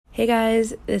Hey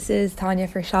guys, this is Tanya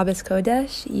for Shabbos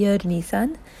Kodesh, Yud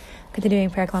Nisan, continuing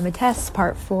Perek Lamed Tes,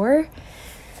 part 4.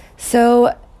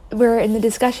 So we're in the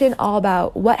discussion all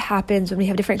about what happens when we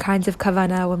have different kinds of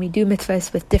kavana, when we do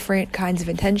mitzvahs with different kinds of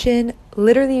intention.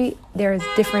 Literally, there's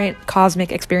different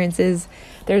cosmic experiences,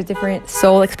 there's different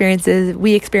soul experiences,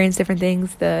 we experience different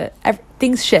things,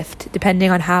 things shift depending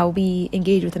on how we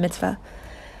engage with the mitzvah.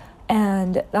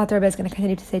 And the Alter Rebbe is going to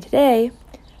continue to say today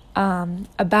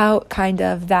about kind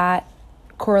of that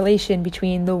correlation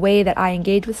between the way that I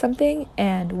engage with something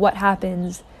and what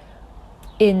happens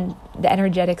in the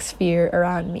energetic sphere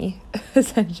around me,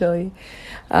 essentially.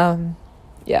 That's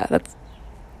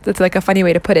like a funny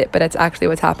way to put it, but it's actually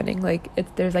what's happening.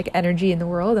 Like, there's like energy in the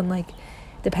world, and like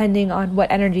depending on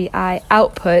what energy I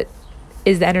output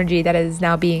is the energy that is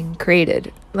now being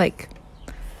created, like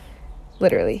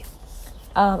literally.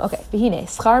 Okay, V'hine,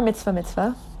 schar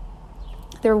mitzvah.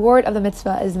 The reward of the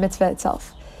mitzvah is the mitzvah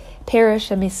itself. Perish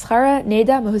mischara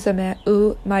neda mahusame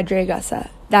u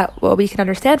madregasa. That what we can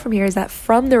understand from here is that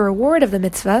from the reward of the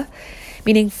mitzvah,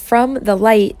 meaning from the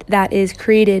light that is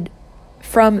created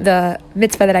from the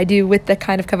mitzvah that I do with the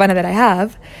kind of kavanah that I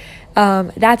have,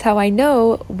 that's how I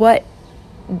know what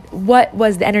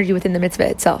was the energy within the mitzvah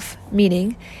itself.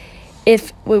 Meaning, if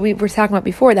what we were talking about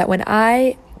before, that when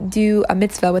I do a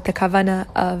mitzvah with the kavanah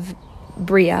of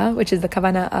bria, which is the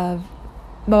kavanah of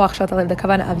moach shel talev, the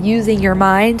kavanah of using your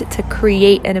mind to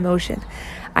create an emotion.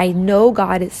 I know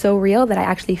God is so real that I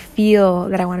actually feel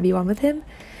that I want to be one with Him.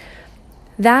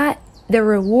 That the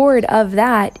reward of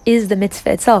that is the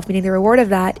mitzvah itself, meaning the reward of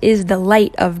that is the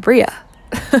light of bria,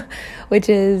 which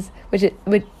the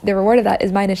reward of that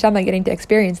is my neshama getting to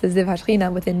experience the ziv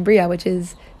hashchina within bria, which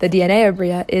is the DNA of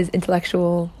bria, is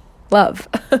intellectual love.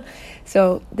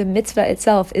 So the mitzvah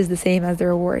itself is the same as the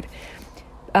reward.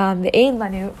 The ein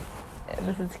lanu.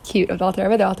 This is cute of the Alter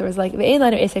Rebbe. The Alter was like,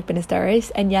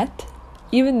 and yet,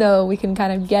 even though we can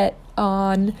kind of get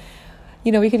on,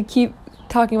 we can keep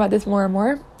talking about this more and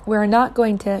more, we're not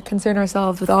going to concern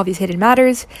ourselves with all these hidden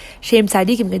matters. Shem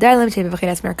tzadikim gedailim, shem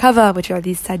b'chinas merkava, which are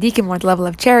these tzadikim who are at the level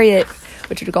of chariot,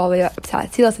 which would go all the way up to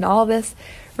Atzilas and all of this.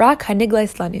 Rak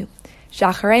haniglais lanu,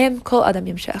 shachareim kol adam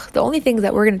yimshech. The only things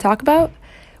that we're going to talk about,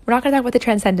 we're not going to talk about the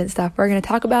transcendent stuff. We're going to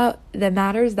talk about the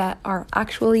matters that are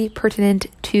actually pertinent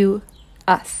to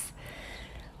us.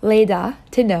 Leda,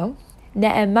 to know.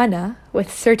 Ne'emana,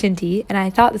 with certainty. And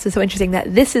I thought this was so interesting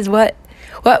that this is what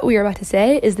we are about to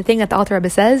say is the thing that the Alter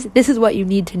Rebbe says. This is what you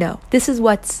need to know. This is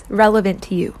what's relevant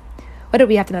to you. What do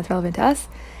we have to know that's relevant to us?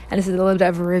 And this is a little bit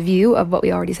of a review of what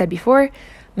we already said before.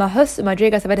 Mahus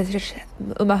madregas avedis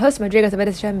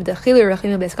Hashem b'dechilu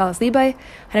rechimu b'eskalas libay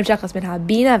hanim shachas min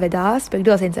habina v'das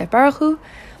b'gdul sein tzayif baruchu.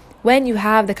 When you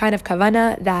have the kind of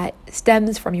kavana that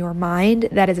stems from your mind,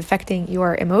 that is affecting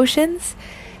your emotions,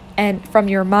 and from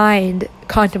your mind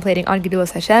contemplating on Gedulas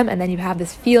Hashem, and then you have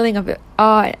this feeling of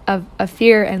awe, of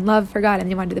fear and love for God, and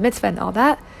you want to do the mitzvah and all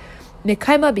that,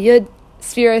 Mekaima b'yud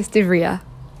spheres divriya.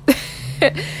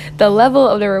 The level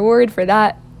of the reward for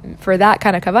that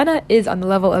kind of kavana is on the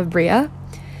level of bria.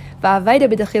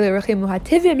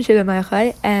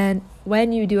 And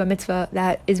when you do a mitzvah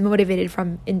that is motivated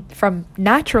from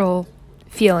natural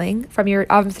feeling, from your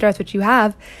avim which you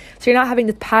have, so you're not having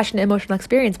this passionate emotional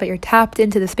experience, but you're tapped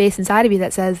into the space inside of you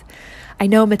that says, I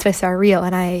know mitzvahs are real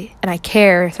and I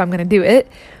care, so I'm going to do it.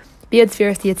 This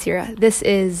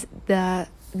is the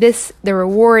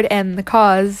reward and the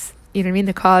cause. You know what I mean?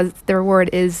 The reward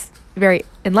is very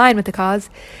in line with the cause.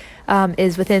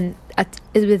 Is within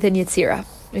Yetzirah,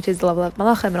 which is the level of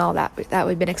Malachim and all that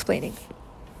we've been explaining.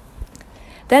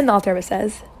 Then the Alter Rebbe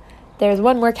says, there's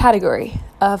one more category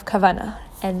of kavana,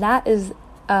 and that is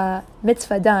a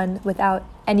mitzvah done without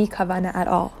any kavana at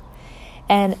all.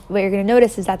 And what you're going to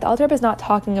notice is that the Alter Rebbe is not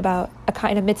talking about a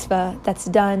kind of mitzvah that's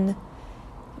done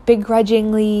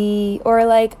begrudgingly, or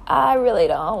like, I really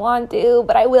don't want to,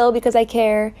 but I will because I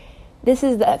care. This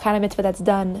is the kind of mitzvah that's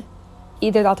done,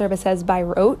 either the Alter Rebbe says by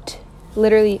rote,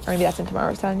 literally, or maybe that's in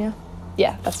tomorrow's Tanya.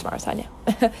 Yeah, that's tomorrow's Tanya.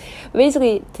 But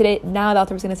basically, now the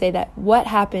Alter Rebbe is going to say that what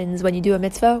happens when you do a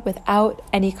mitzvah without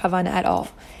any kavanah at all.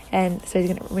 And so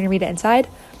we're going to read it inside.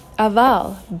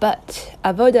 Aval, but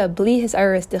avoda bli his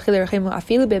iris dechil rechimu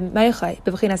afilu b'maychai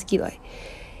b'vchinas gilai.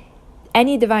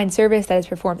 Any divine service that is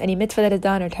performed, any mitzvah that is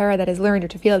done, or Torah that is learned, or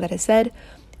tefillah that is said,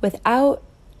 without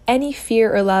any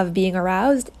fear or love being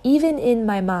aroused, even in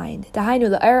my mind.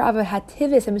 Dahainu la'er ava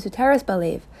hativis emisuteres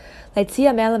balev,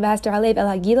 leitzia me'alam b'haster halev el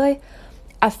hagilai,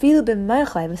 afilu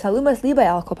b'maychai v'salumas libay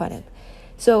al kopanim.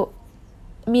 So,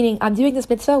 meaning I'm doing this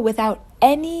mitzvah without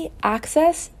any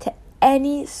access to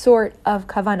any sort of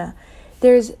kavana.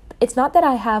 It's not that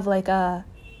I have like a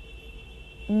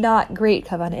not great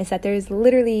kavanah. It's that there's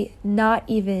literally not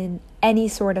even any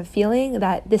sort of feeling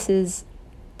that this is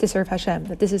to serve Hashem,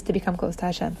 that this is to become close to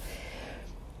Hashem.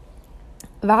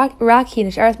 This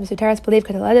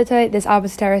Abba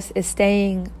is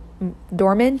staying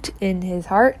dormant in his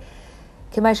heart,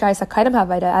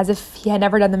 as if he had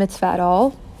never done the mitzvah at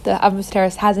all. The Abba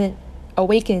hasn't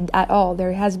awakened at all.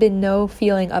 There has been no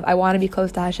feeling of I want to be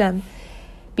close to Hashem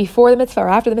before the mitzvah or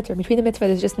after the mitzvah. Between the mitzvah,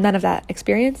 there's just none of that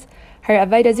experience. This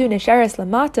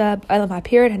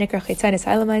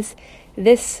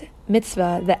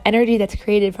mitzvah, the energy that's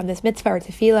created from this mitzvah or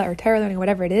tefillah or Torah learning,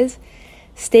 whatever it is,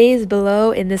 stays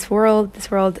below in this world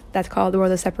that's called the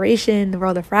world of separation, the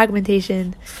world of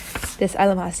fragmentation, this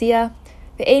Elam Asiyah.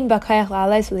 And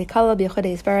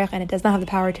it does not have the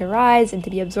power to rise and to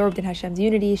be absorbed in Hashem's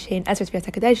unity. And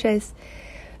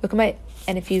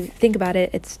if you think about it,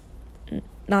 it's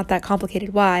not that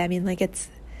complicated. Why? I mean,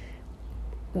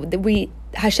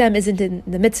 Hashem isn't in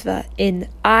the mitzvah.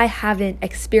 I haven't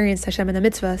experienced Hashem in the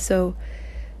mitzvah, so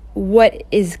what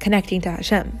is connecting to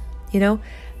Hashem?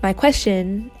 My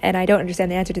question, and I don't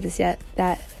understand the answer to this yet,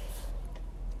 that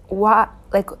why,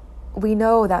 we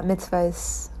know that mitzvah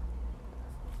is,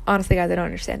 honestly guys, I don't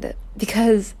understand it,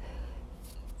 because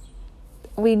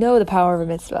we know the power of a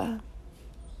mitzvah.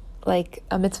 A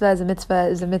mitzvah is a mitzvah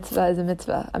is a mitzvah is a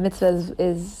mitzvah. A mitzvah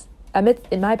is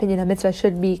in my opinion, a mitzvah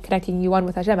should be connecting you one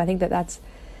with Hashem. I think that that's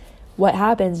what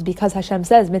happens because Hashem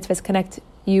says mitzvahs connect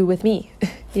you with me,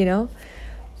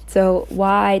 So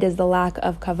why does the lack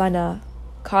of kavanah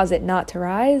cause it not to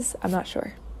rise? I'm not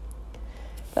sure.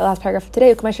 The last paragraph of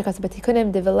today, without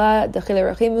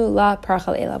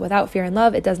fear and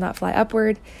love, it does not fly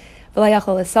upward.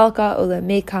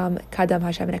 And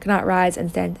it cannot rise and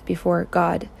stand before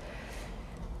God.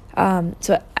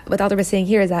 So what the Alter is saying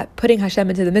here is that putting Hashem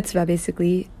into the mitzvah,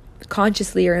 basically,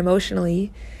 consciously or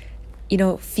emotionally,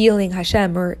 feeling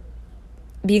Hashem or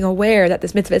being aware that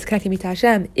this mitzvah is connecting me to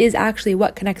Hashem is actually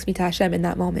what connects me to Hashem in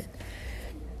that moment.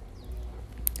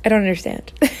 I don't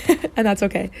understand. And that's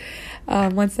okay.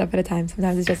 One step at a time.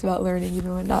 Sometimes it's just about learning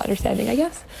even when not understanding, I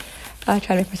guess. Trying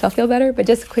to make myself feel better. But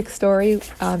just a quick story.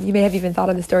 You may have even thought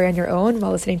of the story on your own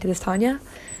while listening to this Tanya.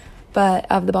 But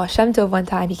of the Baal Shem Tov, one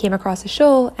time he came across a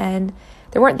shul and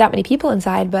there weren't that many people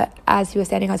inside, but as he was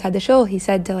standing outside the shul, he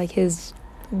said to his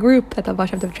group that the Baal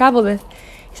Shem Tov traveled with,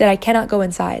 he said, I cannot go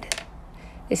inside.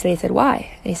 He said,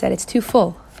 why? And he said, it's too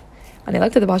full. And they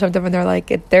looked at the Baal Shem Tov and they're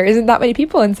like, there isn't that many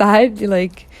people inside.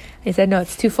 And he said, no,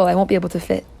 it's too full. I won't be able to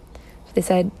fit. So they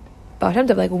said, Baal Shem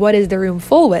Tov, what is the room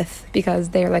full with?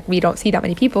 Because they're like, we don't see that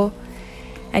many people.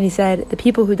 And he said, the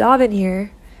people who daven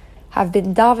here have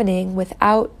been davening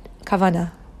without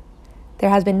kavanah. There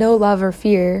has been no love or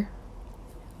fear,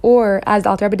 or as the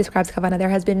Alter Rebbe describes kavanah, there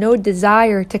has been no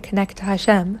desire to connect to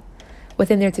Hashem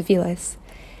within their tefillas.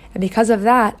 And because of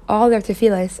that, all their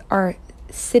tefillas are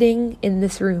sitting in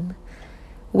this room,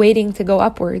 waiting to go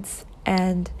upwards,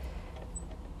 and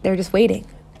they're just waiting.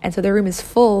 And so their room is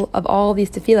full of all these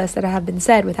tefillas that have been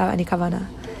said without any kavanah.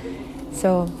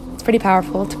 So it's pretty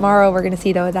powerful. Tomorrow we're going to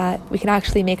see, though, that we can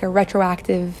actually make a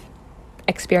retroactive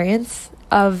experience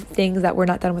of things that were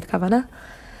not done with kavanah.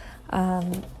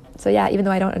 So yeah, even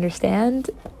though I don't understand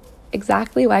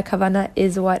exactly why kavanah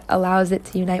is what allows it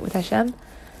to unite with Hashem,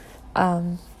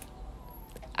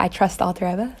 I trust Alter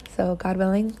Rebbe. So God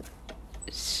willing,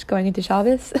 going into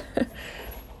Shabbos,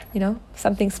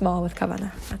 something small with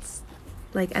kavanah. That's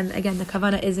and again, the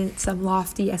kavanah isn't some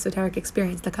lofty esoteric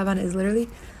experience. The kavanah is literally,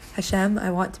 Hashem, I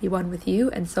want to be one with you,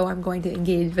 and so I'm going to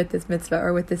engage with this mitzvah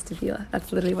or with this tefillah.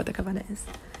 That's literally what the kavanah is.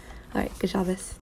 All right, good Shabbos.